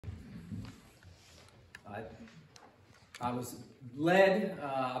I was led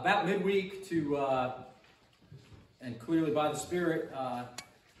about midweek to, and clearly by the Spirit,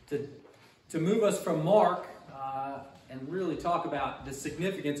 to move us from Mark and really talk about the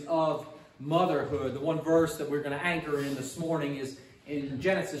significance of motherhood. The one verse that we're going to anchor in this morning is in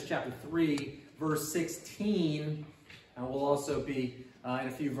Genesis chapter 3, verse 16. And we'll also be in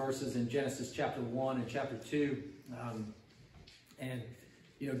a few verses in Genesis chapter 1 and chapter 2. And,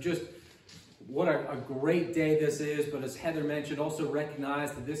 you know, just what a great day this is. But as Heather mentioned, also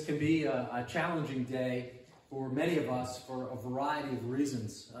recognize that this can be a challenging day for many of us for a variety of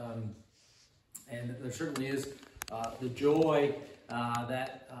reasons. And there certainly is the joy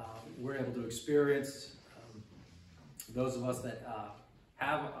that we're able to experience. Those of us that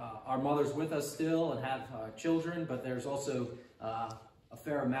have our mothers with us still and have children, but there's also a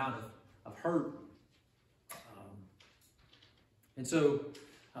fair amount of hurt. And so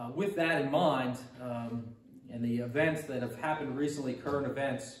with that in mind, and the events that have happened recently, current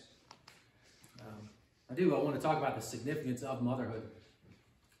events, I want to talk about the significance of motherhood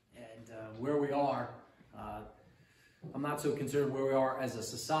and where we are. I'm not so concerned where we are as a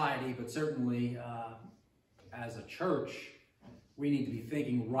society, but certainly as a church, we need to be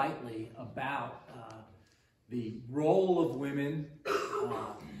thinking rightly about the role of women,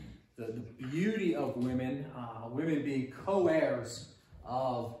 the beauty of women, women being co-heirs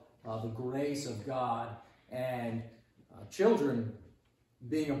of the grace of God, and children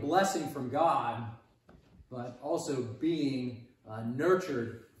being a blessing from God, but also being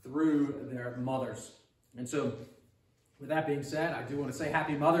nurtured through their mothers. And so, with that being said, I do want to say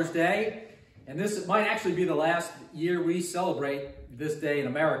Happy Mother's Day. And this might actually be the last year we celebrate this day in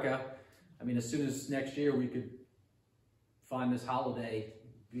America. I mean, as soon as next year we could find this holiday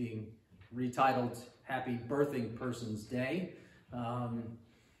being retitled Happy Birthing Person's Day.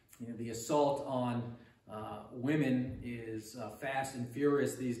 You know, the assault on women is fast and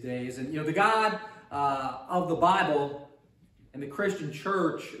furious these days. And, you know, the God of the Bible and the Christian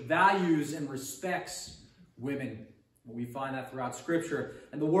church values and respects women. We find that throughout Scripture.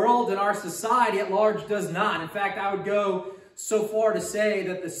 And the world and our society at large does not. In fact, I would go so far to say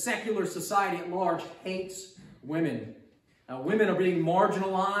that the secular society at large hates women. Women are being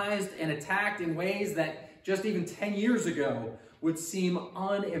marginalized and attacked in ways that just even 10 years ago would seem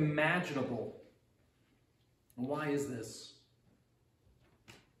unimaginable. And why is this?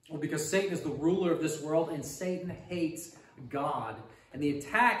 Well, because Satan is the ruler of this world, and Satan hates God. And the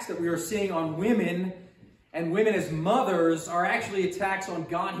attacks that we are seeing on women and women as mothers are actually attacks on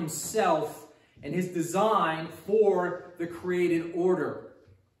God himself and his design for the created order.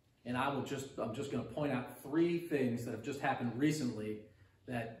 And I'm just going to point out 3 things that have just happened recently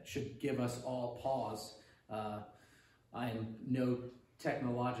that should give us all pause. I am no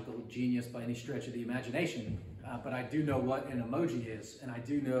technological genius by any stretch of the imagination, but I do know what an emoji is. And I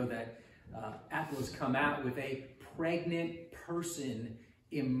do know that Apple has come out with a pregnant person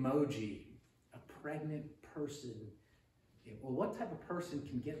emoji. A pregnant person. Well, what type of person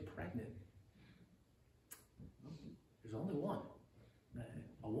can get pregnant? Well, there's only one.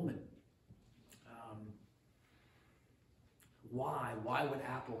 A woman. Why? Why would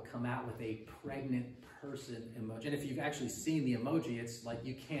Apple come out with a pregnant person emoji? And if you've actually seen the emoji, it's like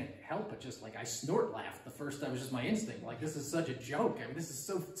you can't help but just like I snort laughed the first time. It was just my instinct. Like, this is such a joke. I mean, this is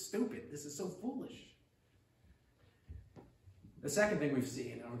so stupid. This is so foolish. The second thing we've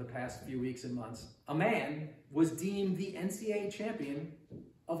seen over the past few weeks and months, a man was deemed the NCAA champion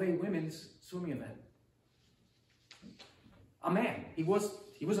of a women's swimming event. A man. He was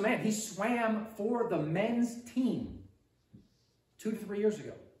a man. He swam for the men's team 2 to 3 years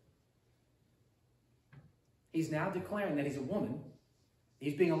ago. He's now declaring that he's a woman.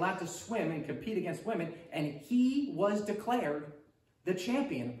 He's being allowed to swim and compete against women, and he was declared the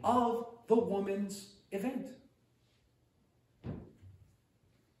champion of the women's event.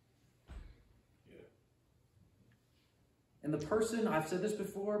 And the person, I've said this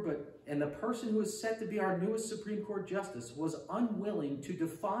before, and the person who is set to be our newest Supreme Court Justice was unwilling to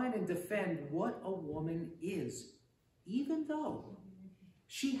define and defend what a woman is, even though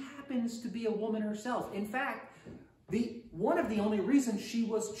she happens to be a woman herself. In fact, one of the only reasons she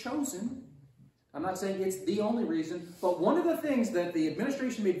was chosen, I'm not saying it's the only reason, but one of the things that the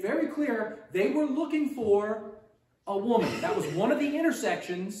administration made very clear, they were looking for a woman. That was one of the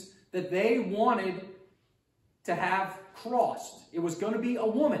intersections that they wanted to have crossed. It was going to be a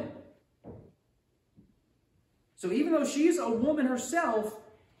woman. So even though she's a woman herself,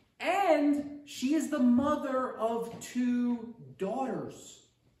 and she is the mother of 2 daughters.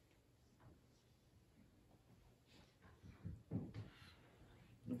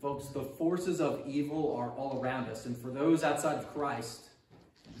 Folks, the forces of evil are all around us. And for those outside of Christ,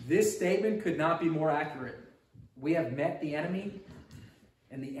 this statement could not be more accurate. We have met the enemy,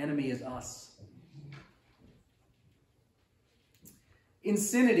 and the enemy is us.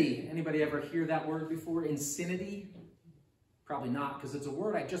 Insanity. Anybody ever hear that word before? Insanity? Probably not, because it's a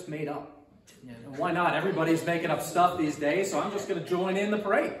word I just made up. And why not? Everybody's making up stuff these days, so I'm just going to join in the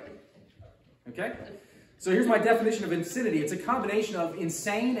parade. Okay? So here's my definition of insanity. It's a combination of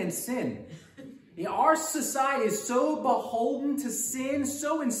insane and sin. Our society is so beholden to sin,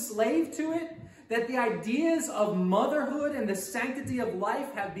 so enslaved to it, that the ideas of motherhood and the sanctity of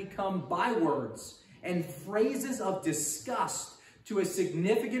life have become bywords and phrases of disgust to a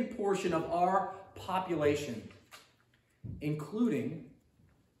significant portion of our population, including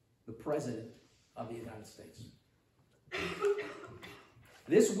the President of the United States.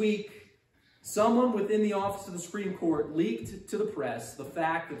 This week, someone within the office of the Supreme Court leaked to the press the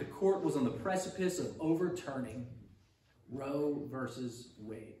fact that the court was on the precipice of overturning Roe versus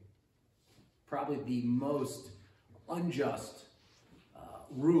Wade. Probably the most unjust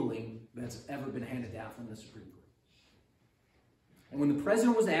ruling that's ever been handed down from the Supreme Court. And when the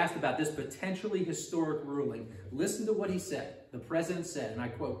president was asked about this potentially historic ruling, listen to what he said. The president said, and I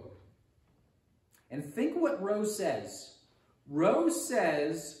quote, "And think what Roe says. Roe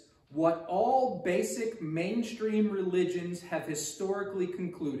says what all basic mainstream religions have historically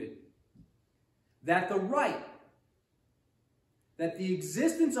concluded, that the right, that the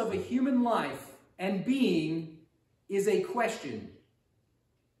existence of a human life and being is a question.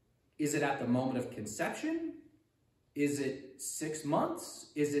 Is it at the moment of conception? Is it 6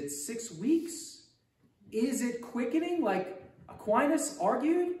 months? Is it 6 weeks? Is it quickening like Aquinas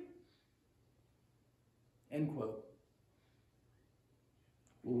argued?" End quote.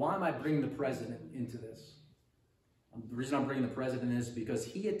 Well, why am I bringing the president into this? The reason I'm bringing the president is because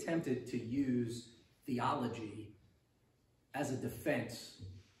he attempted to use theology as a defense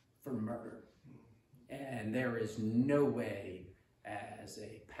for murder. And there is no way, as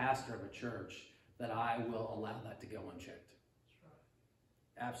a pastor of a church, that I will allow that to go unchecked.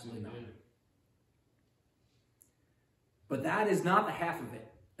 Absolutely not. But that is not the half of it.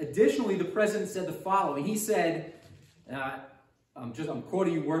 Additionally, the president said the following. He said, I'm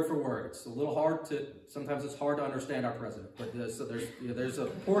quoting you word for word. It's a little hard to, sometimes it's hard to understand our president. But so there's a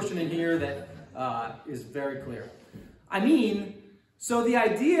portion in here that is very clear. I mean, so the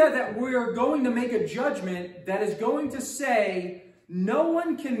idea that we're going to make a judgment that is going to say no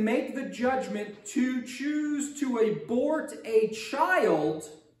one can make the judgment to choose to abort a child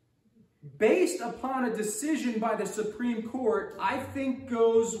based upon a decision by the Supreme Court, I think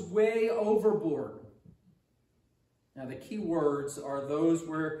goes way overboard. Now, the key words are those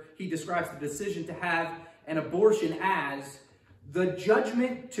where he describes the decision to have an abortion as the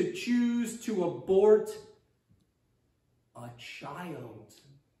judgment to choose to abort a child.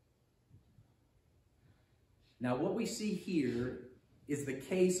 Now, what we see here is the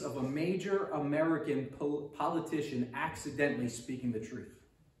case of a major American politician accidentally speaking the truth.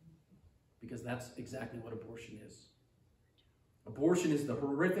 Because that's exactly what abortion is. Abortion is the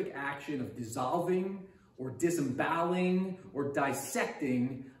horrific action of dissolving or disemboweling or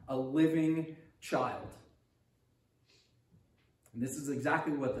dissecting a living child. And this is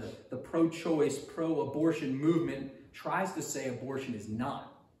exactly what the pro-choice, pro-abortion movement tries to say abortion is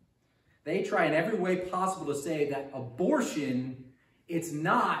not. They try in every way possible to say that abortion, it's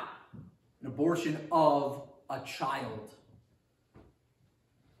not an abortion of a child.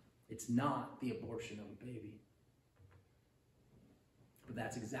 It's not the abortion of a baby. But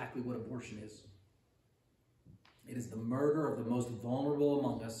that's exactly what abortion is. It is the murder of the most vulnerable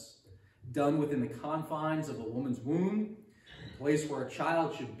among us, done within the confines of a woman's womb, a place where a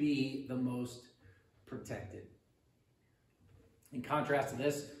child should be the most protected. In contrast to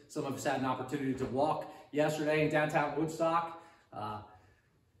this, some of us had an opportunity to walk yesterday in downtown Woodstock,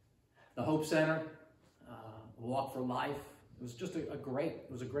 the Hope Center, Walk for Life. It was just a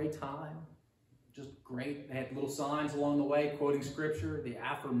great time. Just great. They had little signs along the way quoting scripture, the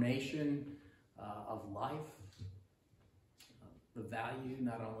affirmation of life, the value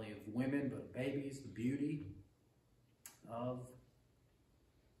not only of women but of babies, the beauty of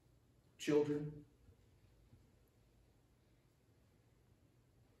children.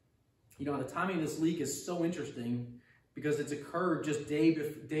 You know, the timing of this leak is so interesting because it's occurred just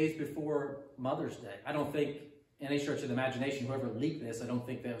days before Mother's Day. I don't think any stretch of the imagination, whoever leaked this, I don't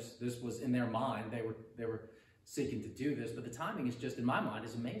think this was in their mind. They were seeking to do this, but the timing is just, in my mind,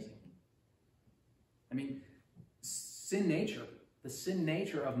 is amazing. I mean, sin nature, the sin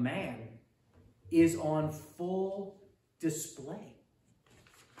nature of man is on full display.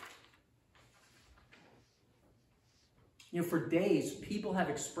 For days, people have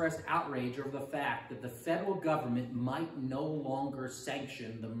expressed outrage over the fact that the federal government might no longer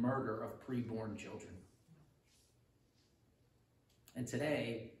sanction the murder of preborn children. And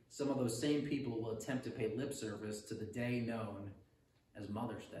today, some of those same people will attempt to pay lip service to the day known as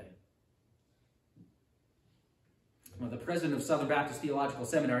Mother's Day. Well, the president of Southern Baptist Theological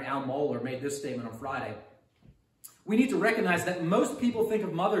Seminary, Al Mohler, made this statement on Friday. We need to recognize that most people think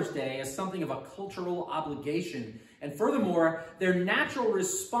of Mother's Day as something of a cultural obligation. And furthermore, their natural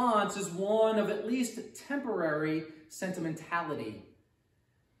response is one of at least temporary sentimentality.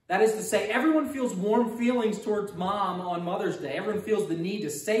 That is to say, everyone feels warm feelings towards mom on Mother's Day. Everyone feels the need to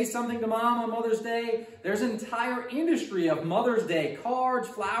say something to mom on Mother's Day. There's an entire industry of Mother's Day cards,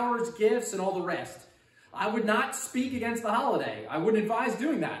 flowers, gifts, and all the rest. I would not speak against the holiday. I wouldn't advise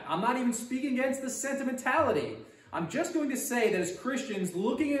doing that. I'm not even speaking against the sentimentality. I'm just going to say that as Christians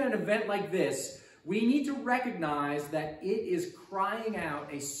looking at an event like this, we need to recognize that it is crying out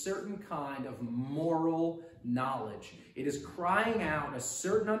a certain kind of moral knowledge. It is crying out a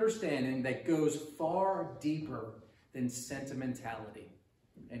certain understanding that goes far deeper than sentimentality.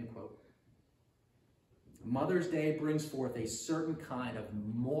 End quote. Mother's Day brings forth a certain kind of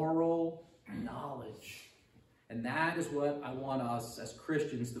moral knowledge. And that is what I want us as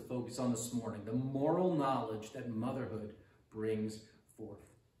Christians to focus on this morning, the moral knowledge that motherhood brings forth.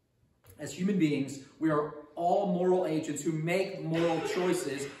 As human beings, we are all moral agents who make moral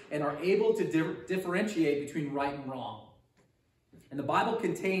choices and are able to differentiate between right and wrong. And the Bible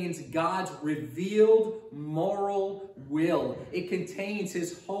contains God's revealed moral will. It contains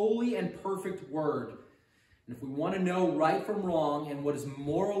his holy and perfect word. And if we want to know right from wrong and what is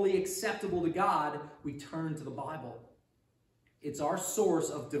morally acceptable to God, we turn to the Bible. It's our source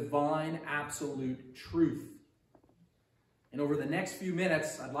of divine absolute truth. And over the next few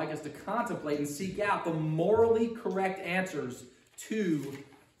minutes, I'd like us to contemplate and seek out the morally correct answers to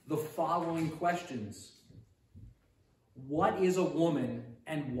the following questions. What is a woman,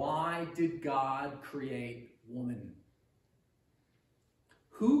 and why did God create woman?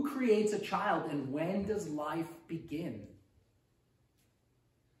 Who creates a child, and when does life begin?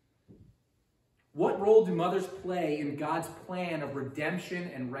 What role do mothers play in God's plan of redemption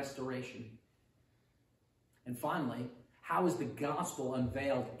and restoration? And finally, how is the gospel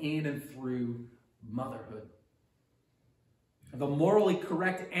unveiled in and through motherhood? The morally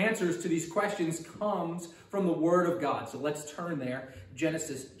correct answers to these questions comes from the Word of God. So let's turn there.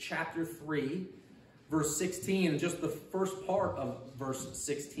 Genesis chapter 3, verse 16, and just the first part of verse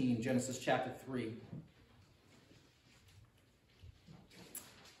 16, Genesis chapter 3.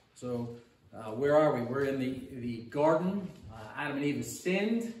 So where are we? We're in the garden. Adam and Eve have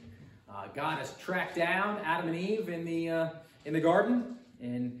sinned. God has tracked down Adam and Eve in the garden,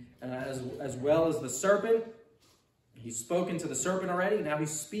 and as well as the serpent. He's spoken to the serpent already. Now he's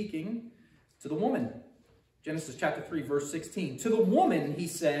speaking to the woman. Genesis chapter 3, verse 16. To the woman, he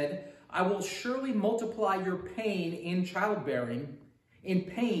said, I will surely multiply your pain in childbearing. In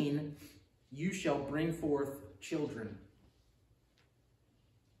pain, you shall bring forth children.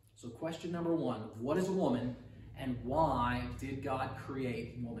 So question number one, what is a woman, and why did God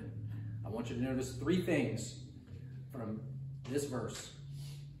create woman? I want you to notice three things from this verse.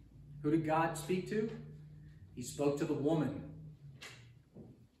 Who did God speak to? He spoke to the woman. He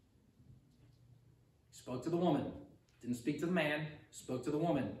spoke to the woman. Didn't speak to the man, spoke to the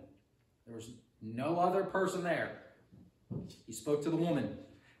woman. There was no other person there. He spoke to the woman.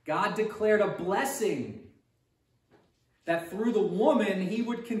 God declared a blessing that through the woman, he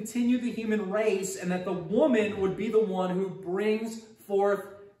would continue the human race, and that the woman would be the one who brings forth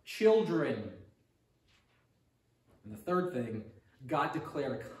children. And the third thing, God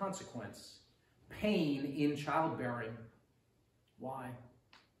declared a consequence. Pain in childbearing. Why?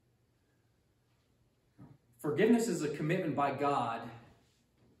 Forgiveness is a commitment by God,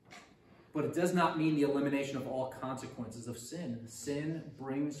 but it does not mean the elimination of all consequences of sin. Sin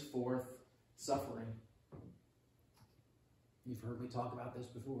brings forth suffering. You've heard me talk about this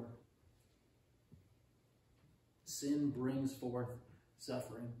before. Sin brings forth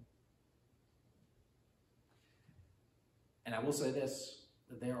suffering. And I will say this,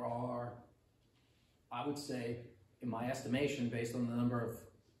 that there are, I would say, in my estimation, based on the number of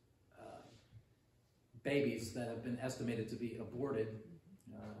babies that have been estimated to be aborted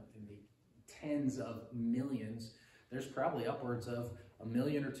in the tens of millions, there's probably upwards of 1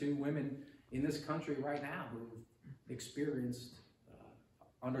 million or 2 women in this country right now who've experienced,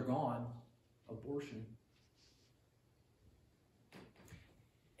 undergone abortion.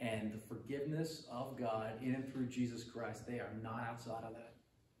 And the forgiveness of God in and through Jesus Christ, they are not outside of that.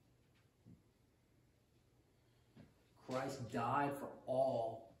 Christ died for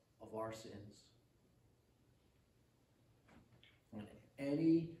all of our sins. And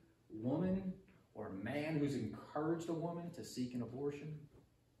any woman or man who's encouraged a woman to seek an abortion,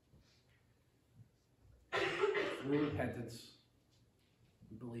 through repentance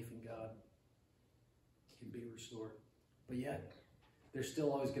and belief in God, can be restored. But yet, there's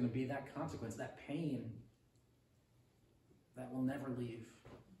still always going to be that consequence, that pain that will never leave.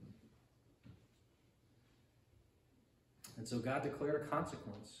 And so God declared a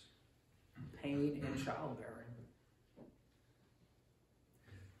consequence, pain in childbearing.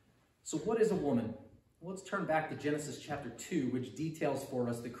 So what is a woman? Well, let's turn back to Genesis chapter 2, which details for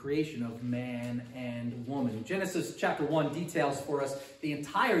us the creation of man and woman. Genesis chapter 1 details for us the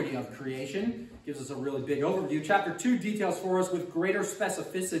entirety of creation, gives us a really big overview. Chapter 2 details for us with greater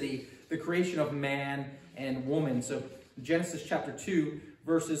specificity the creation of man and woman. So Genesis chapter 2,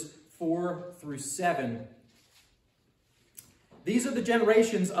 verses 4 through 7. These are the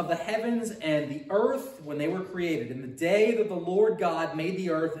generations of the heavens and the earth when they were created, in the day that the Lord God made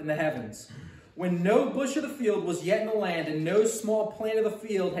the earth and the heavens, when no bush of the field was yet in the land, and no small plant of the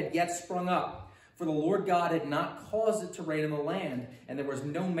field had yet sprung up. For the Lord God had not caused it to rain in the land, and there was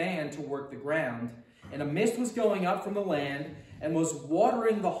no man to work the ground. And a mist was going up from the land, and was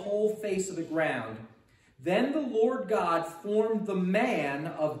watering the whole face of the ground. Then the Lord God formed the man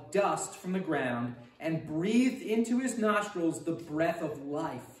of dust from the ground, and breathed into his nostrils the breath of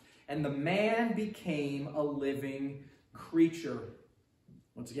life, and the man became a living creature.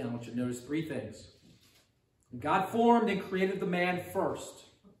 Once again, I want you to notice three things. God formed and created the man first.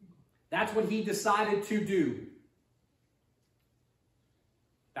 That's what he decided to do.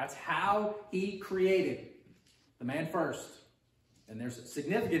 That's how he created the man first. And there's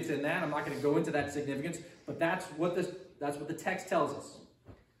significance in that. I'm not going to go into that significance, but that's what the text tells us.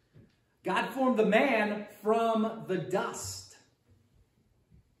 God formed the man from the dust.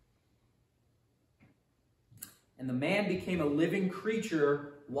 And the man became a living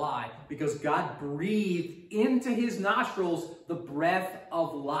creature. Why? Because God breathed into his nostrils the breath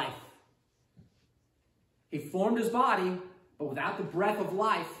of life. He formed his body, but without the breath of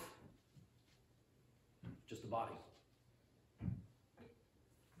life, just a body.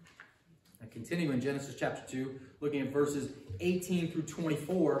 And continuing in Genesis chapter 2, looking at verses 18 through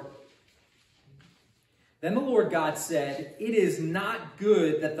 24. Then the Lord God said, "It is not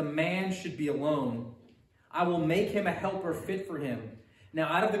good that the man should be alone. I will make him a helper fit for him." Now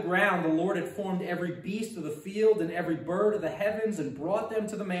out of the ground the Lord had formed every beast of the field and every bird of the heavens, and brought them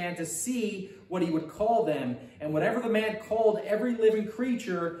to the man to see what he would call them. And whatever the man called every living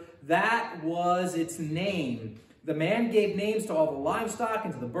creature, that was its name. The man gave names to all the livestock,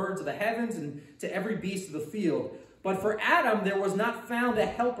 and to the birds of the heavens, and to every beast of the field. But for Adam there was not found a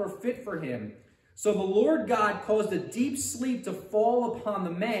helper fit for him. So the Lord God caused a deep sleep to fall upon the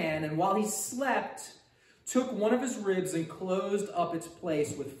man, and while he slept, took one of his ribs and closed up its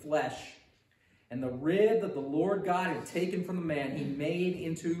place with flesh. And the rib that the Lord God had taken from the man, he made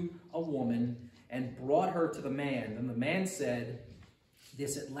into a woman and brought her to the man. Then the man said,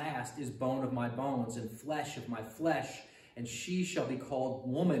 "This at last is bone of my bones and flesh of my flesh, and she shall be called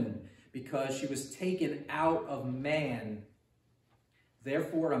woman, because she was taken out of man.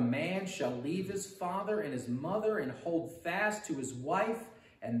 Therefore a man shall leave his father and his mother and hold fast to his wife,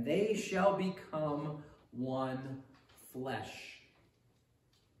 and they shall become one flesh."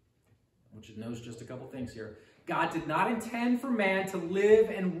 I want you to notice just a couple things here. God did not intend for man to live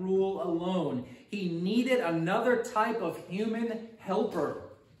and rule alone. He needed another type of human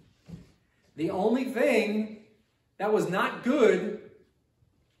helper. The only thing that was not good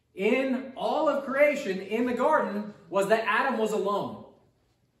in all of creation in the garden was that Adam was alone.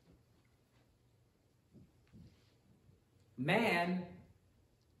 Man,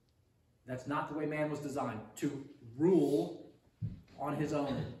 that's not the way man was designed, to rule on his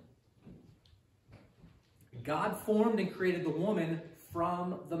own. God formed and created the woman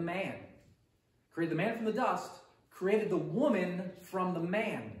from the man. Created the man from the dust, created the woman from the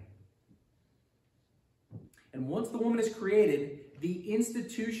man. And once the woman is created, the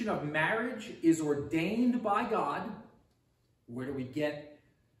institution of marriage is ordained by God. Where do we get?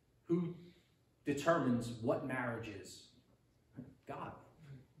 Who determines what marriage is? God.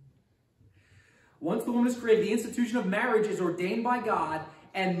 Once the woman is created, the institution of marriage is ordained by God,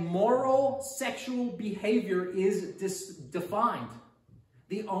 and moral sexual behavior is defined.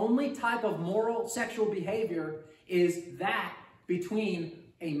 The only type of moral sexual behavior is that between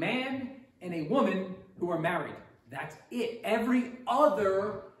a man and a woman who are married. That's it. Every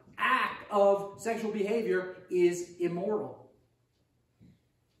other act of sexual behavior is immoral.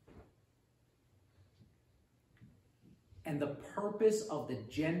 and the purpose of the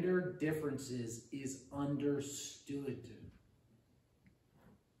gender differences is understood.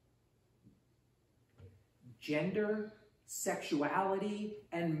 Gender, sexuality,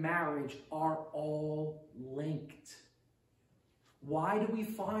 and marriage are all linked. Why do we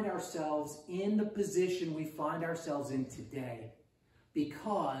find ourselves in the position we find ourselves in today?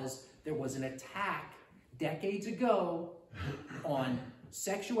 Because there was an attack decades ago on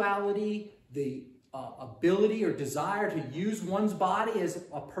sexuality, the ability or desire to use one's body as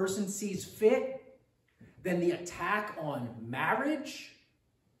a person sees fit, then the attack on marriage.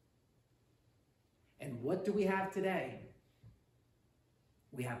 And what do we have today?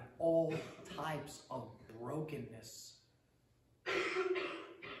 We have all types of brokenness.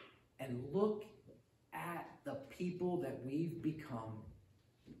 And look at the people that we've become.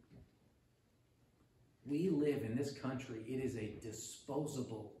 We live in this country. It is a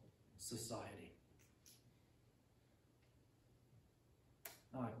disposable society.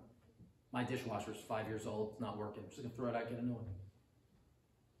 My dishwasher's 5 years old. It's not working. I'm just going to throw it out and get a new one.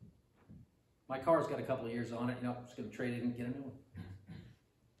 My car's got a couple of years on it. I'm just going to trade it and get a new one.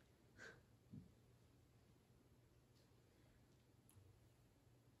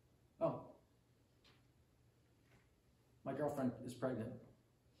 Oh. My girlfriend is pregnant.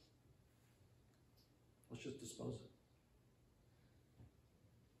 Let's just dispose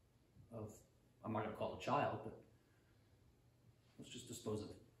of, I'm not going to call it a child, but let's just dispose of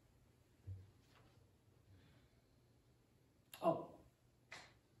it. Oh,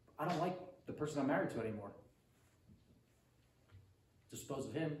 I don't like the person I'm married to anymore. Dispose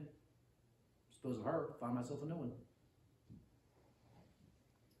of him, dispose of her, find myself a new one.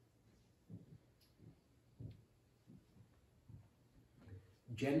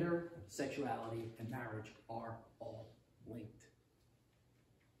 Gender, sexuality, and marriage are all linked.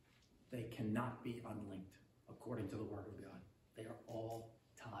 They cannot be unlinked, according to the Word of God. They are all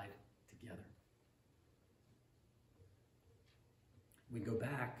tied together. We go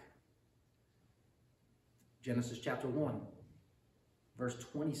back, Genesis chapter 1, verse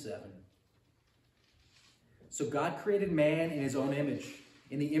 27. So God created man in his own image.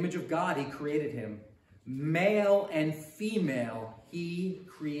 In the image of God, he created him. Male and female, he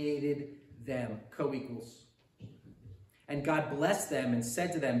created them, co-equals. And God blessed them and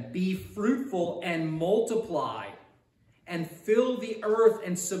said to them, be fruitful and multiply, and fill the earth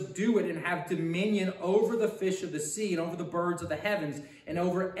and subdue it, and have dominion over the fish of the sea, and over the birds of the heavens, and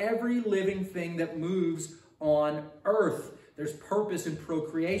over every living thing that moves on earth. There's purpose in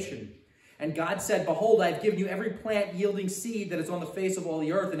procreation. And God said, behold, I have given you every plant yielding seed that is on the face of all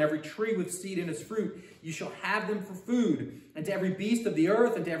the earth, and every tree with seed in its fruit. You shall have them for food. And to every beast of the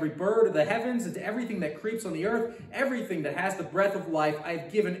earth, and to every bird of the heavens, and to everything that creeps on the earth, everything that has the breath of life, I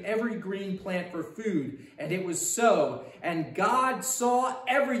have given every green plant for food. And it was so. And God saw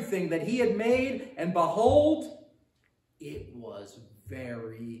everything that he had made, and behold, it was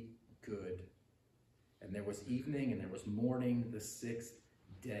very good. And there was evening, and there was morning, the sixth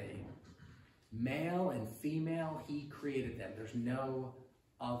day. Male and female, he created them. There's no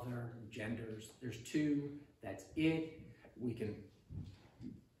other genders. There's two. That's it.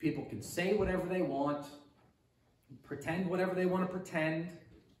 People can say whatever they want, pretend whatever they want to pretend.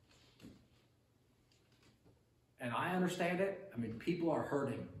 And I understand it. I mean, people are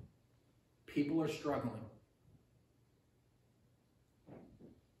hurting. People are struggling.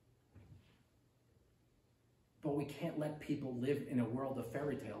 But we can't let people live in a world of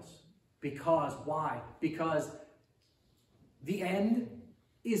fairy tales. Because, why? Because the end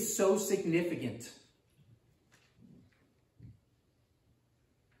is so significant.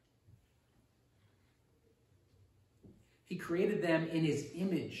 He created them in his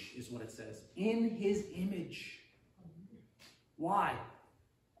image, is what it says. In his image. Why?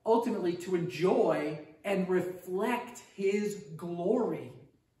 Ultimately, to enjoy and reflect his glory.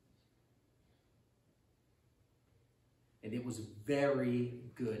 And it was very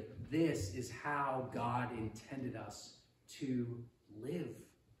good. This is how God intended us to live.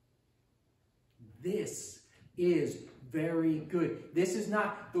 This is very good. This is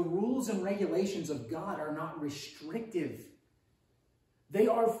not, the rules and regulations of God are not restrictive. They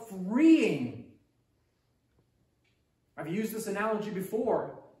are freeing. I've used this analogy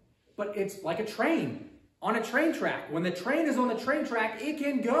before, but it's like a train on a train track. When the train is on the train track, it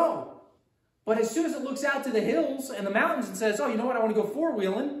can go. But as soon as it looks out to the hills and the mountains and says, oh, you know what, I want to go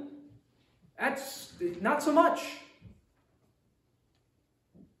four-wheeling, that's not so much.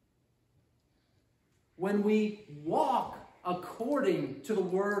 When we walk according to the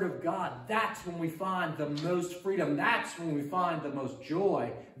Word of God, that's when we find the most freedom. That's when we find the most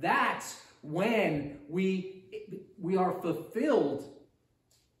joy. That's when we are fulfilled.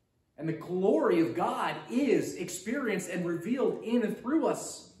 And the glory of God is experienced and revealed in and through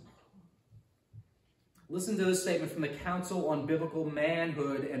us. Listen to this statement from the Council on Biblical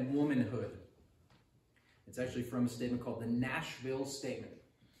Manhood and Womanhood. It's actually from a statement called the Nashville Statement.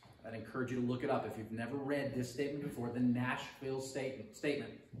 I'd encourage you to look it up if you've never read this statement before, the Nashville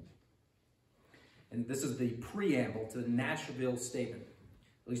Statement. And this is the preamble to the Nashville Statement,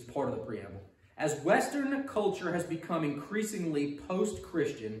 at least part of the preamble. As Western culture has become increasingly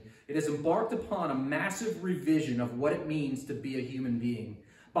post-Christian, it has embarked upon a massive revision of what it means to be a human being.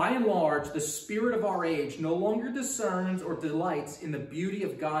 By and large, the spirit of our age no longer discerns or delights in the beauty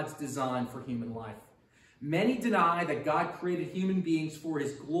of God's design for human life. Many deny that God created human beings for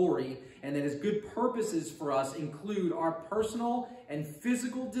his glory and that his good purposes for us include our personal and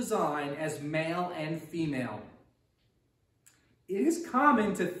physical design as male and female. It is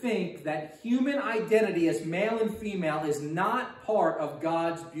common to think that human identity as male and female is not part of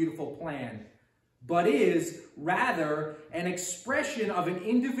God's beautiful plan, but is rather an expression of an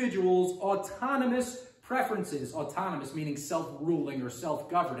individual's autonomous preferences. Autonomous meaning self-ruling or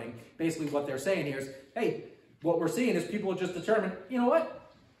self-governing. Basically what they're saying here is, hey, what we're seeing is people just determine, you know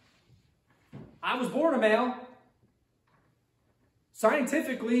what? I was born a male.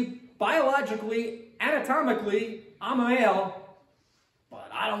 Scientifically, biologically, anatomically, I'm a male. But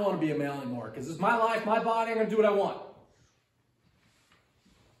I don't want to be a male anymore because it's my life, my body, I'm going to do what I want.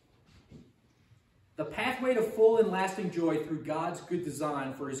 The pathway to full and lasting joy through God's good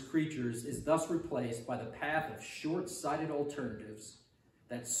design for his creatures is thus replaced by the path of short-sighted alternatives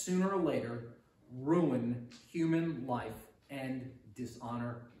that sooner or later ruin human life and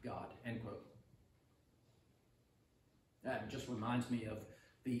dishonor God. End quote. That just reminds me of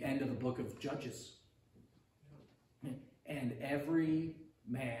the end of the book of Judges. And every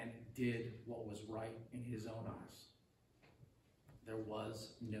man did what was right in his own eyes. There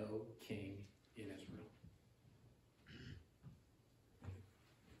was no king in Israel.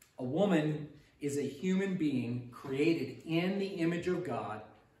 A woman is a human being created in the image of God,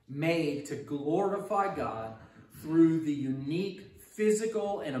 made to glorify God through the unique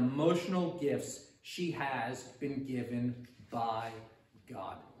physical and emotional gifts she has been given by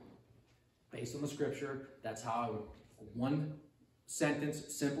God. Based on the scripture, that's how I would, one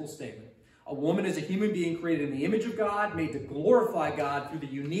sentence, simple statement. A woman is a human being created in the image of God, made to glorify God through the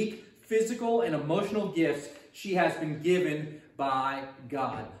unique physical and emotional gifts she has been given by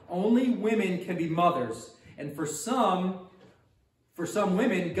God. Only women can be mothers, and for some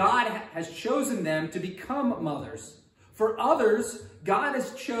women, God has chosen them to become mothers. For others, God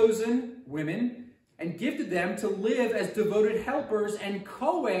has chosen women and gifted them to live as devoted helpers and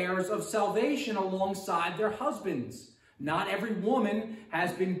co-heirs of salvation alongside their husbands. Not every woman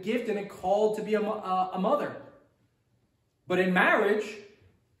has been gifted and called to be a mother. But in marriage,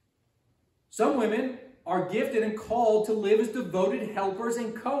 some women are gifted and called to live as devoted helpers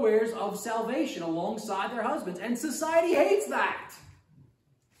and co-heirs of salvation alongside their husbands. And society hates that.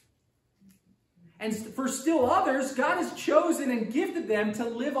 And for still others, God has chosen and gifted them to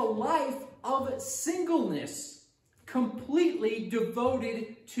live a life of singleness, completely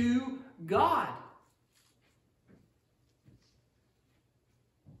devoted to God.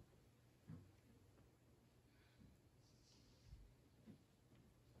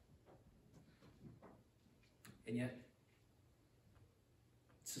 And yet,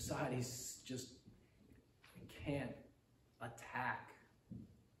 society's just can't attack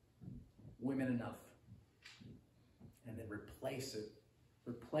women enough and then replace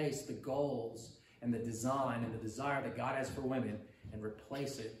the goals and the design and the desire that God has for women and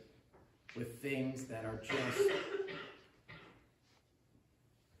replace it with things that are just,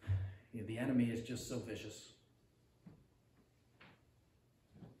 the enemy is just so vicious.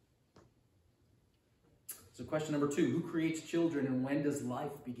 So question number 2, who creates children and when does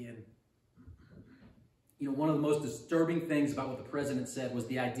life begin? One of the most disturbing things about what the president said was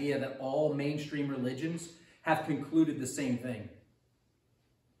the idea that all mainstream religions have concluded the same thing.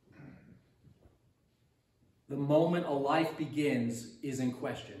 The moment a life begins is in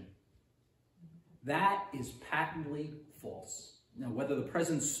question. That is patently false. Now, whether the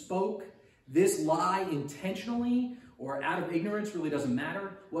president spoke this lie intentionally or out of ignorance really doesn't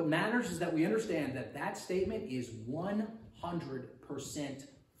matter. What matters is that we understand that that statement is 100%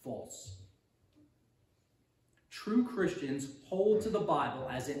 false. True Christians hold to the Bible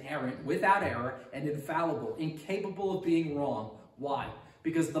as inerrant, without error, and infallible, incapable of being wrong. Why?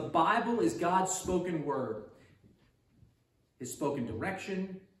 Because the Bible is God's spoken word, his spoken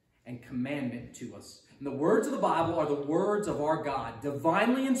direction and commandment to us. And the words of the Bible are the words of our God,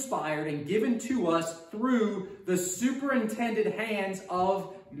 divinely inspired and given to us through the superintended hands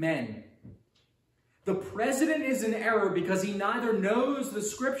of men. The president is in error because he neither knows the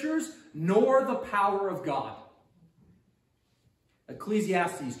scriptures nor the power of God.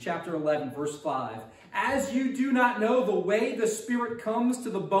 Ecclesiastes chapter 11, verse 5. As you do not know the way the Spirit comes to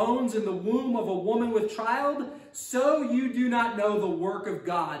the bones in the womb of a woman with child, so you do not know the work of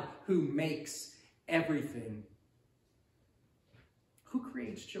God who makes everything. Who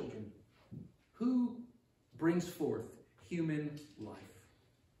creates children? Who brings forth human life?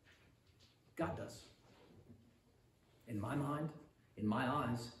 God does. In my mind, in my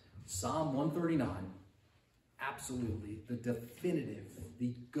eyes, Psalm 139, absolutely the definitive,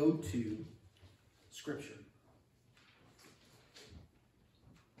 the go-to scripture.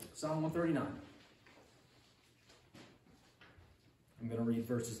 Psalm 139. I'm going to read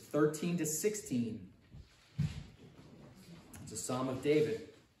verses 13 to 16. It's a Psalm of David.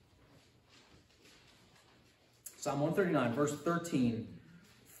 Psalm 139, verse 13.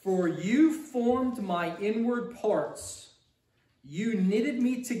 For you formed my inward parts. You knitted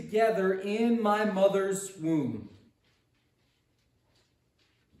me together in my mother's womb.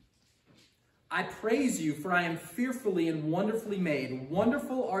 I praise you, for I am fearfully and wonderfully made.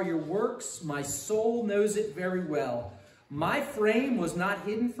 Wonderful are your works. My soul knows it very well. My frame was not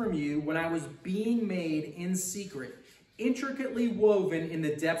hidden from you when I was being made in secret, intricately woven in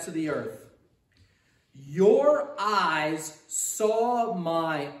the depths of the earth. Your eyes saw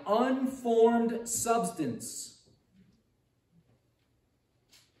my unformed substance.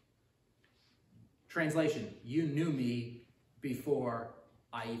 Translation, you knew me before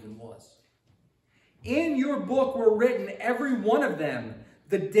I even was. In your book were written, every one of them,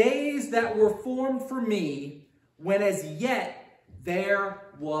 the days that were formed for me, when as yet there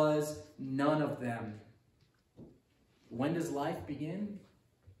was none of them. When does life begin?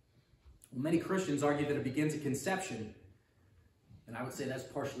 Well, many Christians argue that it begins at conception, and I would say that's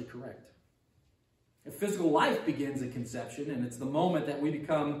partially correct. If physical life begins at conception, and it's the moment that we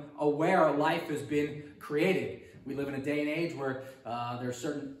become aware life has been created. We live in a day and age where there are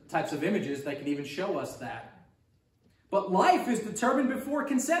certain types of images that can even show us that. But life is determined before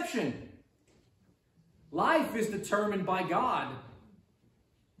conception. Life is determined by God.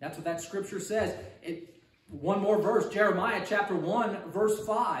 That's what that scripture says. One more verse, Jeremiah chapter 1, verse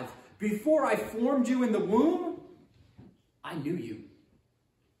 5. Before I formed you in the womb, I knew you.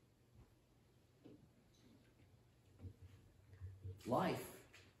 Life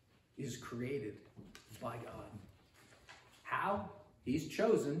is created by God. How? He's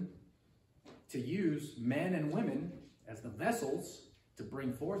chosen to use men and women as the vessels to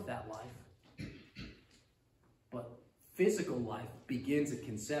bring forth that life. But physical life begins at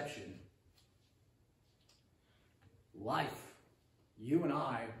conception. Life, you and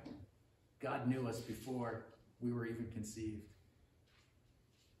I, God knew us before we were even conceived.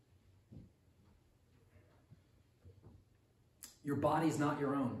 Your body's not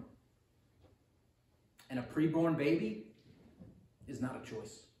your own. And a preborn baby is not a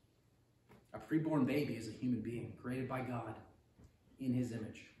choice. A preborn baby is a human being created by God in his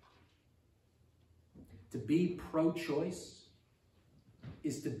image. To be pro-choice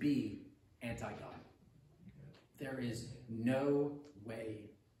is to be anti-God. There is no way,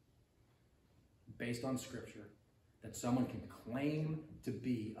 based on Scripture, that someone can claim to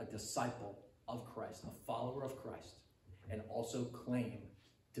be a disciple of Christ, a follower of Christ, and also claim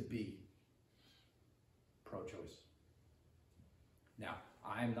to be pro-choice. Now,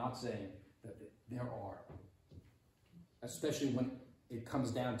 I am not saying that there are, especially when it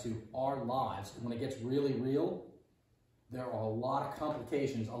comes down to our lives, when it gets really real, there are a lot of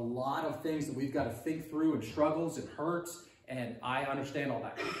complications, a lot of things that we've got to think through, and struggles and hurts, and I understand all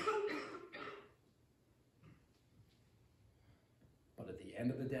that. But at the end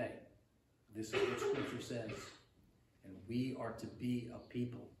of the day, this is what Scripture says, and we are to be a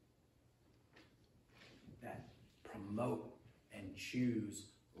people that promote and choose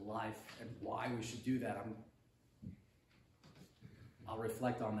life, and why we should do that. I'll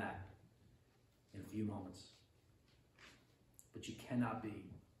reflect on that in a few moments. But you cannot be.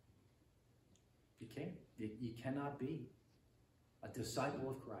 You cannot be a disciple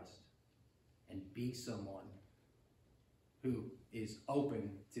of Christ and be someone who is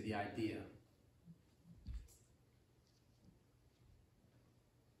open to the idea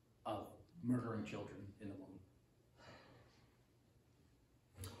of murdering children in the womb.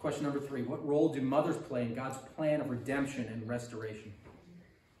 Question number 3, what role do mothers play in God's plan of redemption and restoration?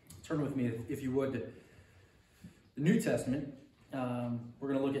 Turn with me, if you would, to the New Testament. We're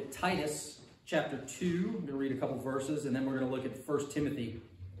going to look at Titus chapter 2. I'm going to read a couple verses, and then we're going to look at 1 Timothy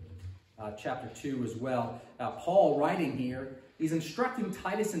chapter 2 as well. Paul, writing here, he's instructing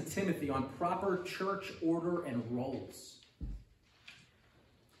Titus and Timothy on proper church order and roles.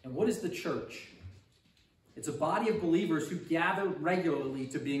 And what is the church? It's a body of believers who gather regularly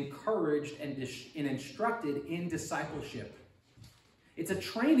to be encouraged and instructed in discipleship. It's a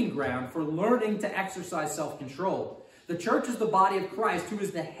training ground for learning to exercise self-control. The church is the body of Christ, who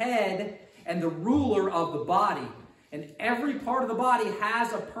is the head and the ruler of the body. And every part of the body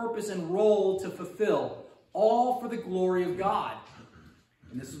has a purpose and role to fulfill, all for the glory of God.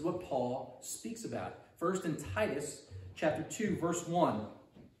 And this is what Paul speaks about. First in Titus chapter 2, verse 1.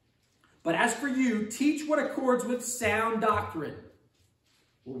 But as for you, teach what accords with sound doctrine.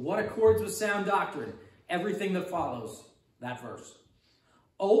 Well, what accords with sound doctrine? Everything that follows that verse.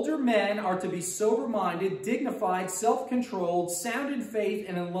 Older men are to be sober-minded, dignified, self-controlled, sound in faith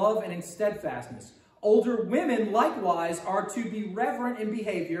and in love and in steadfastness. Older women likewise are to be reverent in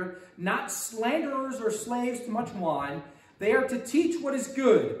behavior, not slanderers or slaves to much wine. They are to teach what is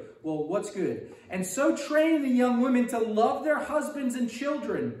good. Well, what's good? And so train the young women to love their husbands and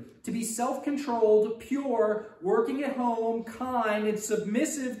children, to be self-controlled, pure, working at home, kind, and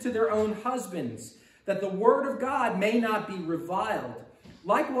submissive to their own husbands, that the word of God may not be reviled.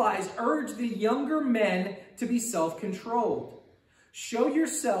 Likewise, urge the younger men to be self-controlled. Show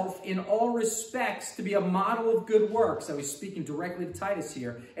yourself in all respects to be a model of good works. So he's speaking directly to Titus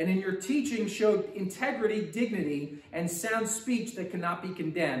here. And in your teaching, show integrity, dignity, and sound speech that cannot be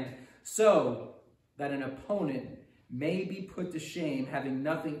condemned, so that an opponent may be put to shame, having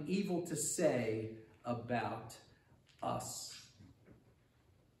nothing evil to say about us.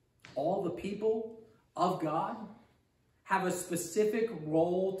 All the people of God have a specific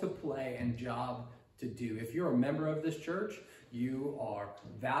role to play and job to do. If you're a member of this church, you are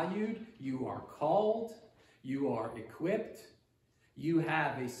valued, you are called, you are equipped, you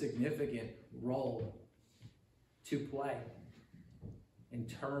have a significant role to play in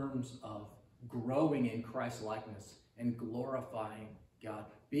terms of growing in Christ's likeness and glorifying God.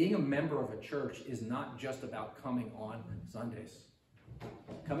 Being a member of a church is not just about coming on Sundays.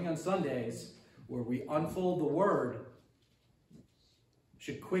 Coming on Sundays, where we unfold the word,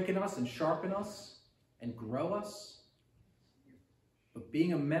 should quicken us and sharpen us and grow us. But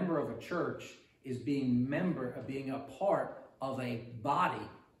being a member of a church is being a part of a body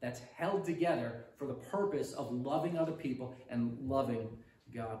that's held together for the purpose of loving other people and loving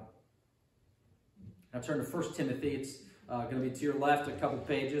God. Now turn to 1 Timothy. It's going to be to your left a couple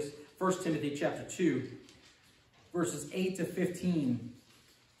pages. 1 Timothy chapter 2, verses 8 to 15.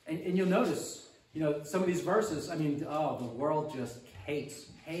 And you'll notice, some of these verses, the world just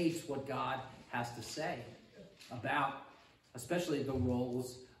hates what God has to say about, especially the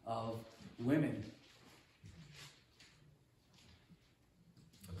roles of women.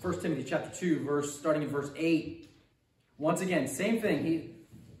 1 Timothy chapter 2, starting in verse 8. Once again, same thing.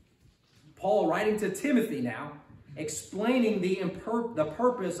 Paul writing to Timothy now, explaining the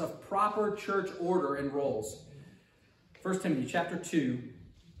purpose of proper church order and roles. 1 Timothy chapter 2,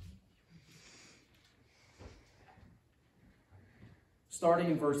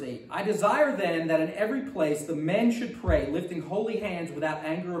 starting in verse 8. I desire then that in every place the men should pray, lifting holy hands without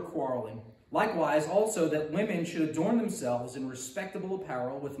anger or quarreling. Likewise also that women should adorn themselves in respectable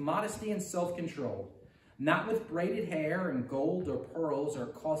apparel with modesty and self-control, not with braided hair and gold or pearls or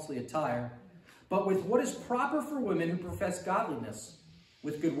costly attire, but with what is proper for women who profess godliness,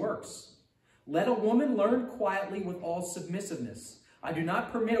 with good works. Let a woman learn quietly with all submissiveness. I do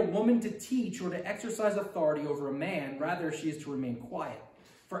not permit a woman to teach or to exercise authority over a man. Rather, she is to remain quiet.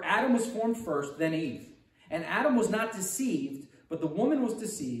 For Adam was formed first, then Eve. And Adam was not deceived, but the woman was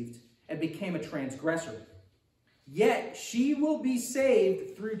deceived and became a transgressor. Yet she will be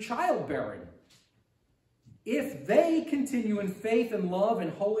saved through childbearing, if they continue in faith and love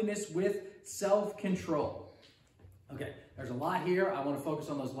and holiness with self-control. Okay, there's a lot here. I want to focus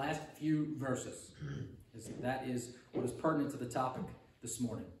on those last few verses. That is what is pertinent to the topic this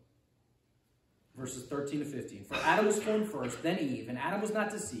morning. Verses 13 to 15. For Adam was formed first, then Eve, and Adam was not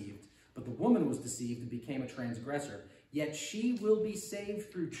deceived, but the woman was deceived and became a transgressor. Yet she will be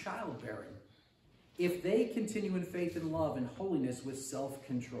saved through childbearing, if they continue in faith and love and holiness with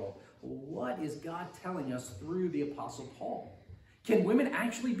self-control. What is God telling us through the Apostle Paul? Can women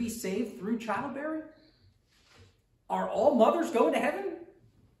actually be saved through childbearing? Are all mothers going to heaven?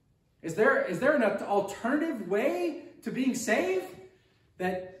 Is there an alternative way to being saved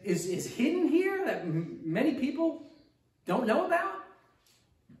that is hidden here that many people don't know about?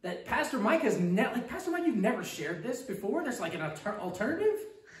 That Pastor Mike has Pastor Mike, you've never shared this before? There's like an alternative?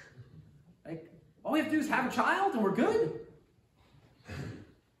 Like, All we have to do is have a child and we're good.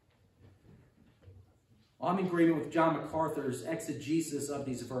 Well, I'm in agreement with John MacArthur's exegesis of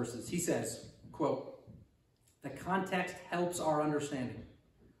these verses. He says, quote, "The context helps our understanding.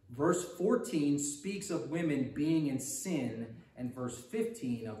 Verse 14 speaks of women being in sin, and verse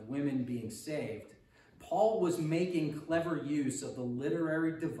 15 of women being saved. Paul was making clever use of the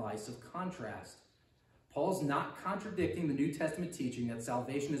literary device of contrast. Paul's not contradicting the New Testament teaching that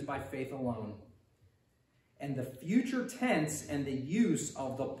salvation is by faith alone. And the future tense and the use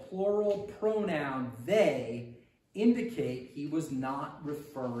of the plural pronoun they indicate he was not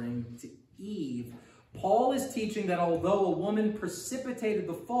referring to Eve. Paul is teaching that although a woman precipitated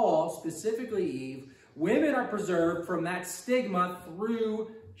the fall, specifically Eve, women are preserved from that stigma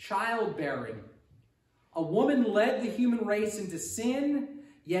through childbearing. A woman led the human race into sin,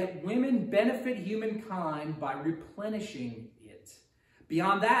 yet women benefit humankind by replenishing it.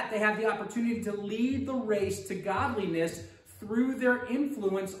 Beyond that, they have the opportunity to lead the race to godliness through their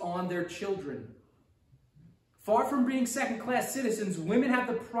influence on their children. Far from being second-class citizens, women have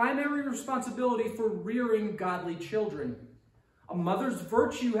the primary responsibility for rearing godly children. A mother's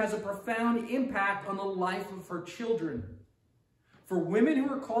virtue has a profound impact on the life of her children. For women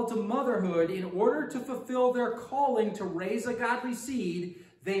who are called to motherhood, in order to fulfill their calling to raise a godly seed,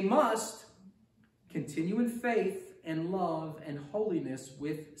 they must continue in faith and love and holiness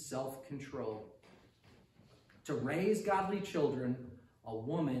with self-control. To raise godly children, a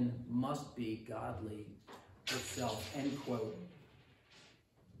woman must be godly herself, end quote.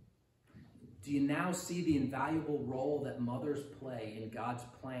 Do you now see the invaluable role that mothers play in God's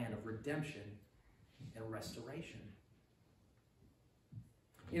plan of redemption and restoration?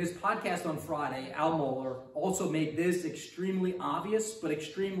 In his podcast on Friday, Al Mohler also made this extremely obvious but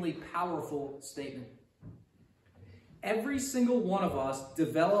extremely powerful statement. Every single one of us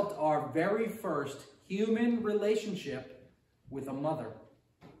developed our very first human relationship with a mother.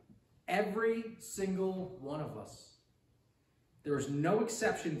 Every single one of us. There is no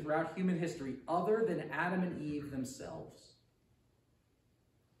exception throughout human history other than Adam and Eve themselves.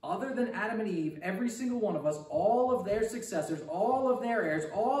 Other than Adam and Eve, every single one of us, all of their successors, all of their heirs,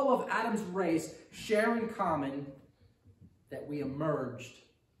 all of Adam's race share in common that we emerged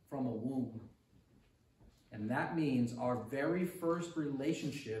from a womb. And that means our very first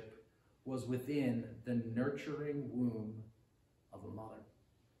relationship was within the nurturing womb of a mother.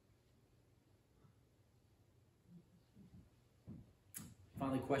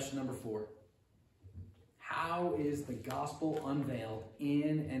 Finally, question number 4. How is the gospel unveiled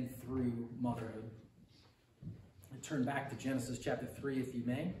in and through motherhood? And turn back to Genesis chapter 3, if you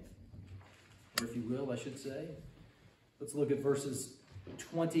may. Or if you will, I should say. Let's look at verses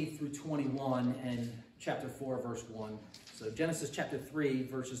 20 through 21 and chapter 4, verse 1. So Genesis chapter 3,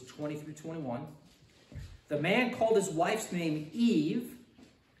 verses 20 through 21. The man called his wife's name Eve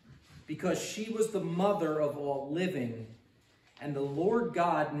because she was the mother of all living. And the Lord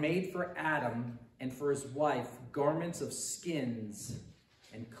God made for Adam and for his wife garments of skins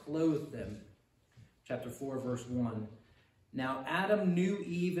and clothed them. Chapter 4, verse 1. Now Adam knew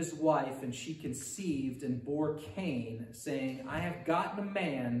Eve his wife, and she conceived and bore Cain, saying, I have gotten a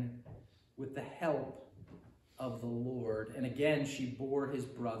man with the help of the Lord. And again she bore his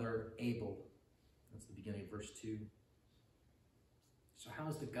brother Abel. That's the beginning of verse 2. So how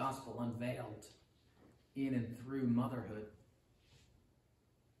is the gospel unveiled in and through motherhood?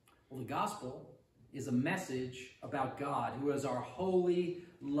 Well, the gospel is a message about God, who is our holy,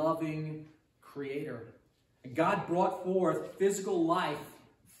 loving creator. And God brought forth physical life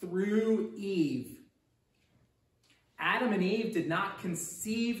through Eve. Adam and Eve did not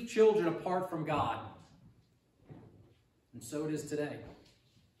conceive children apart from God. And so it is today.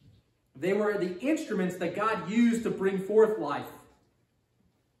 They were the instruments that God used to bring forth life.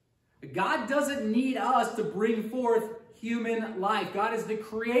 God doesn't need us to bring forth human life. God is the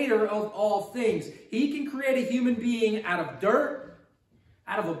creator of all things. He can create a human being out of dirt,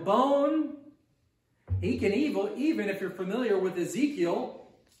 out of a bone. He can even if you're familiar with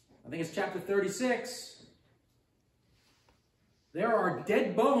Ezekiel, I think it's chapter 36, there are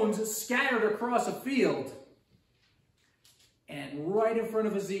dead bones scattered across a field. And right in front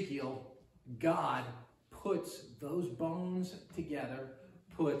of Ezekiel, God puts those bones together,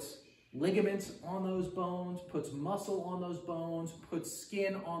 puts ligaments on those bones, puts muscle on those bones, puts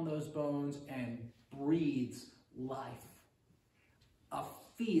skin on those bones, and breathes life. A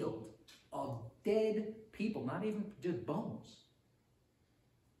field of dead people, not even just bones.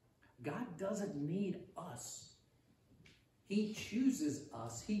 God doesn't need us. He chooses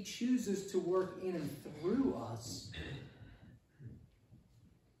us. He chooses to work in and through us.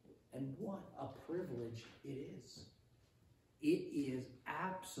 And And what a privilege it is. It is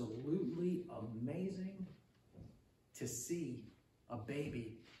absolutely amazing to see a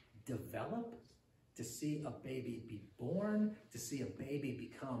baby develop, to see a baby be born, to see a baby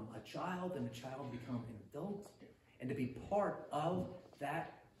become a child and a child become an adult, and to be part of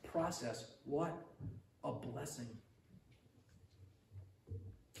that process. What a blessing.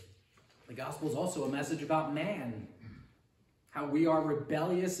 The gospel is also a message about man, how we are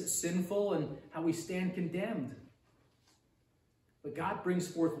rebellious, sinful, and how we stand condemned. But God brings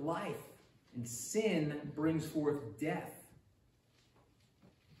forth life, and sin brings forth death.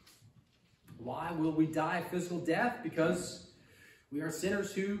 Why will we die a physical death? Because we are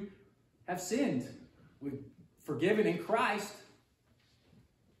sinners who have sinned. We're forgiven in Christ,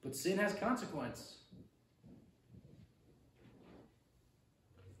 but sin has consequence.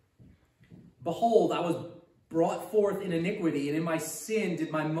 Behold, I was brought forth in iniquity, and in my sin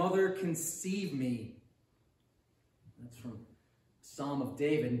did my mother conceive me. That's from Psalm of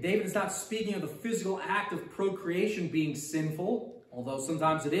David. And David is not speaking of the physical act of procreation being sinful, although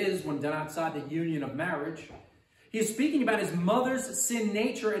sometimes it is when done outside the union of marriage. He is speaking about his mother's sin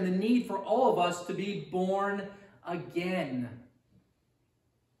nature and the need for all of us to be born again.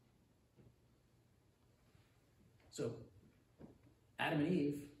 So, Adam and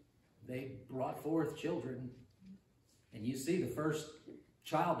Eve, they brought forth children. And you see the first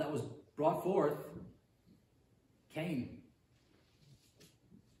child that was brought forth, Cain.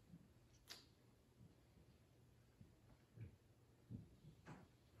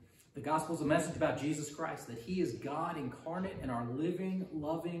 The gospel is a message about Jesus Christ, that he is God incarnate and our living,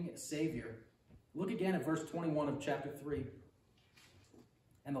 loving Savior. Look again at verse 21 of chapter 3.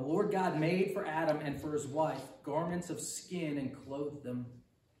 And the Lord God made for Adam and for his wife garments of skin and clothed them.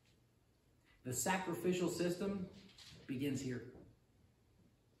 The sacrificial system begins here.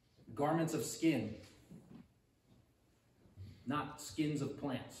 Garments of skin, not skins of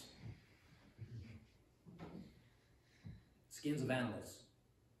plants. Skins of animals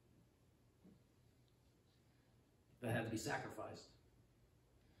that had to be sacrificed.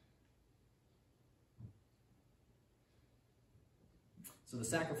 So the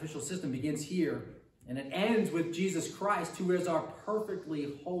sacrificial system begins here, and it ends with Jesus Christ, who is our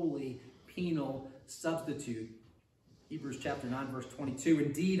perfectly holy penal substitute. Hebrews chapter 9, verse 22.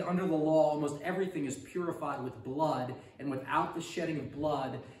 Indeed, under the law, almost everything is purified with blood, and without the shedding of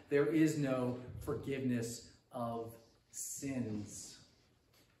blood, there is no forgiveness of sins.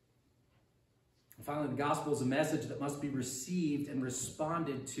 And finally, the gospel is a message that must be received and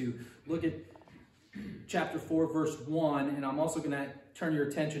responded to. Look at chapter 4, verse 1, and I'm also going to turn your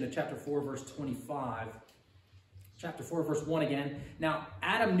attention to chapter 4, verse 25. Chapter 4, verse 1 again. Now,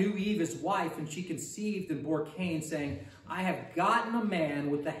 Adam knew Eve, his wife, and she conceived and bore Cain, saying, I have gotten a man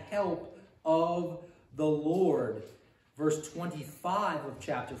with the help of the Lord. Verse 25 of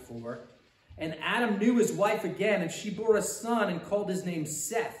chapter 4. And Adam knew his wife again, and she bore a son and called his name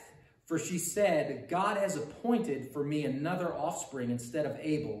Seth. For she said, God has appointed for me another offspring instead of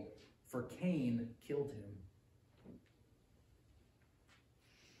Abel, for Cain killed him.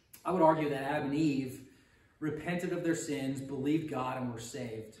 I would argue that Adam and Eve repented of their sins, believed God, and were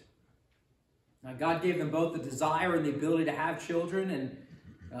saved. Now, God gave them both the desire and the ability to have children,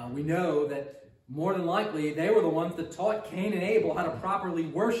 and we know that more than likely they were the ones that taught Cain and Abel how to properly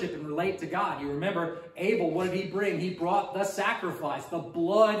worship and relate to God. You remember, Abel, what did he bring? He brought the sacrifice, the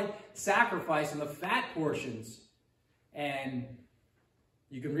blood sacrifice and the fat portions. And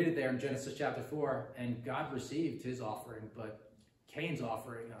you can read it there in Genesis chapter 4, and God received his offering, but Cain's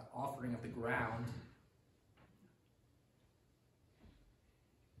offering of the ground,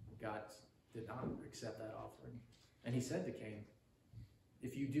 God did not accept that offering. And he said to Cain,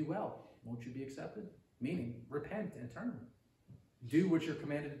 if you do well, won't you be accepted? Meaning, repent and turn. Do what you're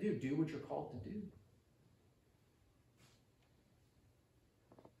commanded to do. Do what you're called to do.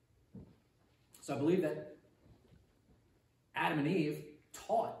 So I believe that Adam and Eve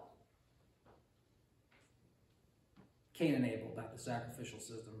taught Cain and Abel about the sacrificial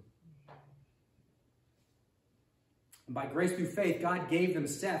system. And by grace through faith, God gave them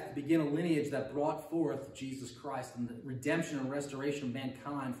Seth to begin a lineage that brought forth Jesus Christ and the redemption and restoration of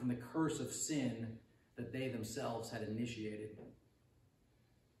mankind from the curse of sin that they themselves had initiated.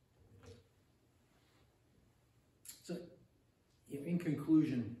 So, in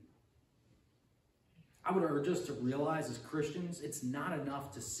conclusion, I would urge us to realize as Christians, it's not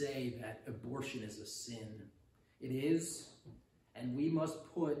enough to say that abortion is a sin. It is, and we must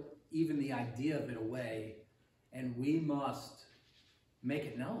put even the idea of it away, and we must make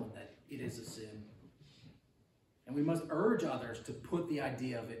it known that it is a sin. And we must urge others to put the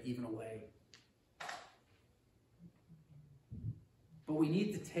idea of it even away. But we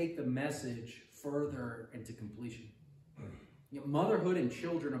need to take the message further into completion. Motherhood and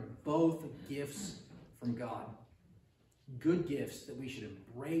children are both gifts from God. Good gifts that we should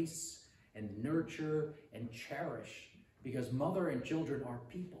embrace and nurture and cherish, because mother and children are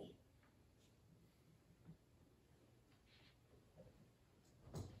people.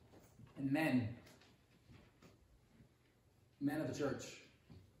 And men of the church,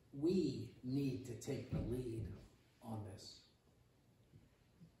 we need to take the lead on this.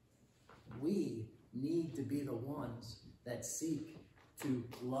 We need to be the ones that seek to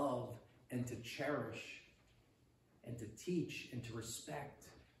love and to cherish and to teach and to respect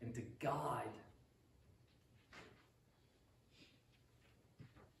and to guide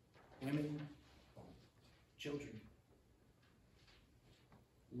women, children.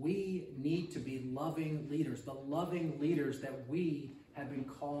 We need to be loving leaders, the loving leaders that we have been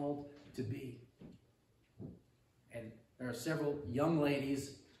called to be. And there are several young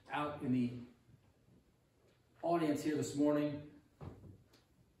ladies out in the audience here this morning.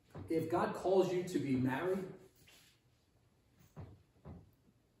 If God calls you to be married,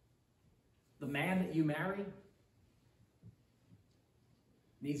 the man that you marry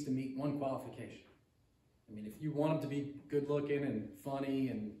needs to meet one qualification. I mean, if you want him to be good looking and funny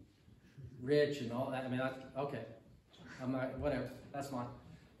and rich and all that, I mean, okay. I'm not, whatever, that's fine.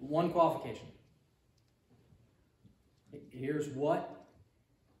 One qualification. Here's what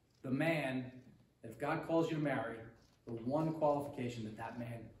the man, if God calls you to marry, the one qualification that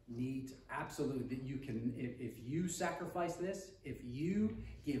man needs absolutely, that you can, if you sacrifice this, if you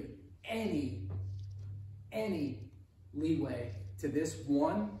give any leeway to this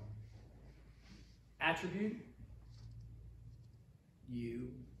one attribute,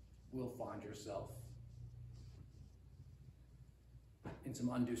 you will find yourself in some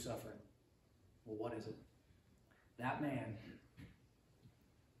undue suffering. Well, what is it? That man,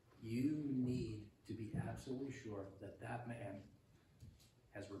 you need to be absolutely sure that that man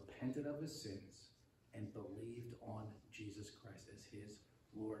has repented of his sins and believed on Jesus Christ as his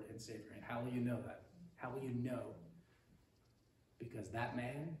Lord and Savior. And how will you know that? How will you know? Because that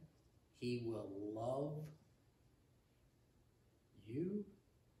man, he will love you.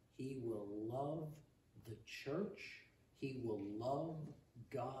 He will love the church. He will love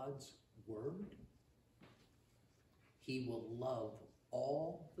God's word. He will love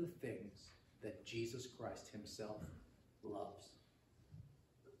all the things that Jesus Christ himself loves.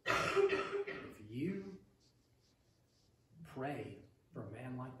 If you pray for a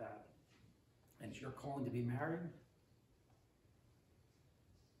man like that, and it's your calling to be married,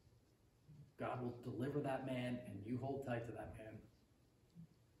 God will deliver that man, and you hold tight to that man.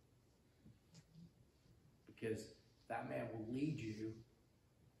 Because that man will lead you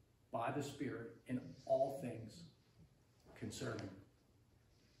by the Spirit in all things concerning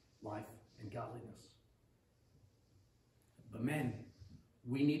life and godliness. But men,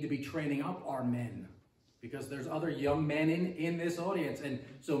 we need to be training up our men, because there's other young men in this audience. And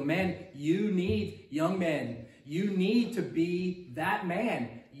so men, you need young men. You need to be that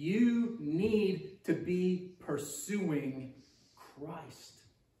man. You need to be pursuing Christ.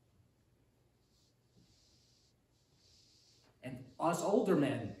 And us older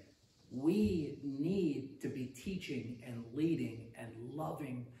men, we need to be teaching and leading and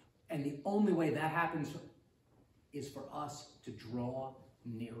loving. And the only way that happens is for us to draw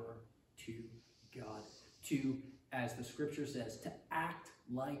nearer to God. To, as the scripture says, to act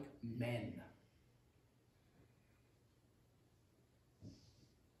like men.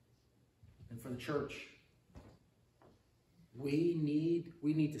 And for the church, we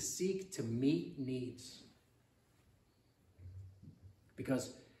need to seek to meet needs.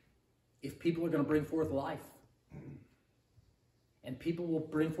 Because if people are going to bring forth life, and people will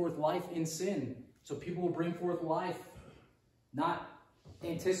bring forth life in sin, so people will bring forth life not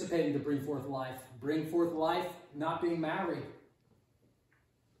anticipating to bring forth life not being married.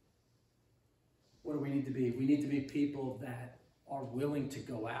 What do we need to be? We need to be people that are willing to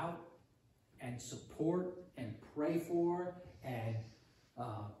go out and support and pray for and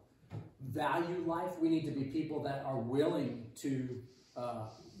value life. We need to be people that are willing to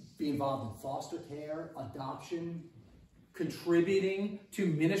be involved in foster care, adoption, contributing to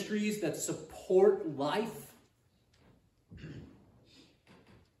ministries that support life.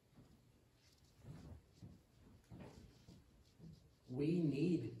 We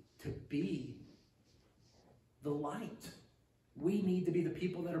need to be the light. We need to be the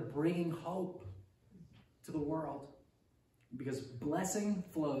people that are bringing hope to the world. Because blessing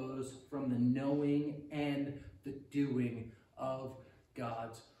flows from the knowing and the doing of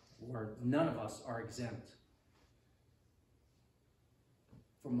God's word. None of us are exempt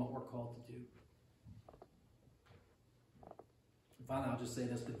from what we're called to do. And finally, I'll just say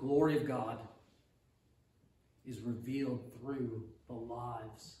this. The glory of God is revealed through the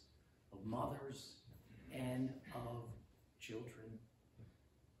lives of mothers and of children.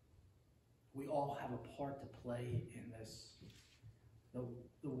 We all have a part to play in this.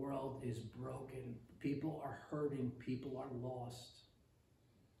 The world is broken. People are hurting. People are lost.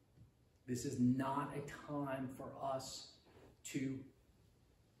 This is not a time for us to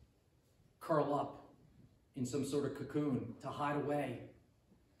curl up in some sort of cocoon, to hide away.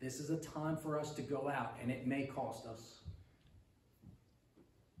 This is a time for us to go out, and it may cost us.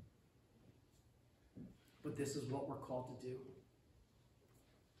 But this is what we're called to do.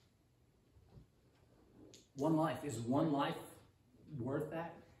 One life. Is one life worth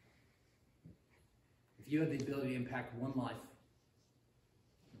that? If you had the ability to impact one life,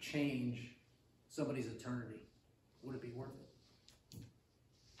 change somebody's eternity, would it be worth it?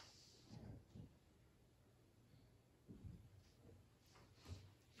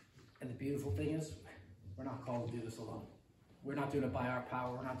 And the beautiful thing is, we're not called to do this alone. We're not doing it by our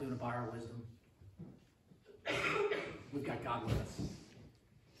power. We're not doing it by our wisdom. We've got God with us.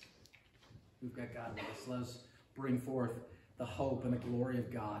 We've got God with us. Let us bring forth the hope and the glory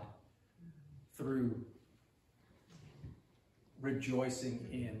of God through rejoicing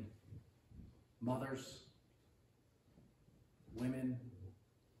in mothers, women,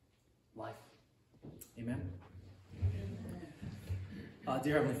 life. Amen.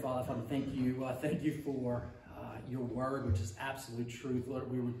 Dear Heavenly Father, thank you for your word, which is absolute truth.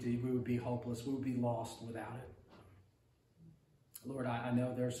 Lord, we would be hopeless. We would be lost without it. Lord, I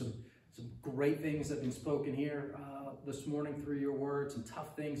know there's some great things that have been spoken here this morning through your word, some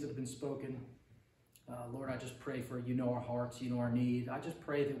tough things that have been spoken. Lord, I just pray for, you know our hearts, you know our need. I just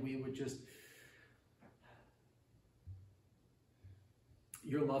pray that we would just,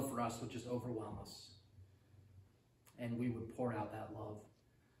 your love for us would just overwhelm us. And we would pour out that love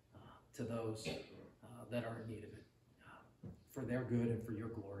to those that are in need of it, for their good and for your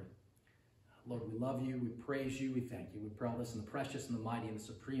glory. Lord, we love you, we praise you, we thank you. We pray all this in the precious and the mighty and the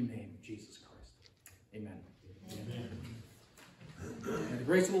supreme name of Jesus Christ. Amen. Amen. May the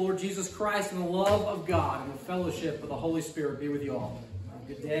grace of the Lord Jesus Christ and the love of God and the fellowship of the Holy Spirit be with you all. Have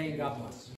a good day and God bless.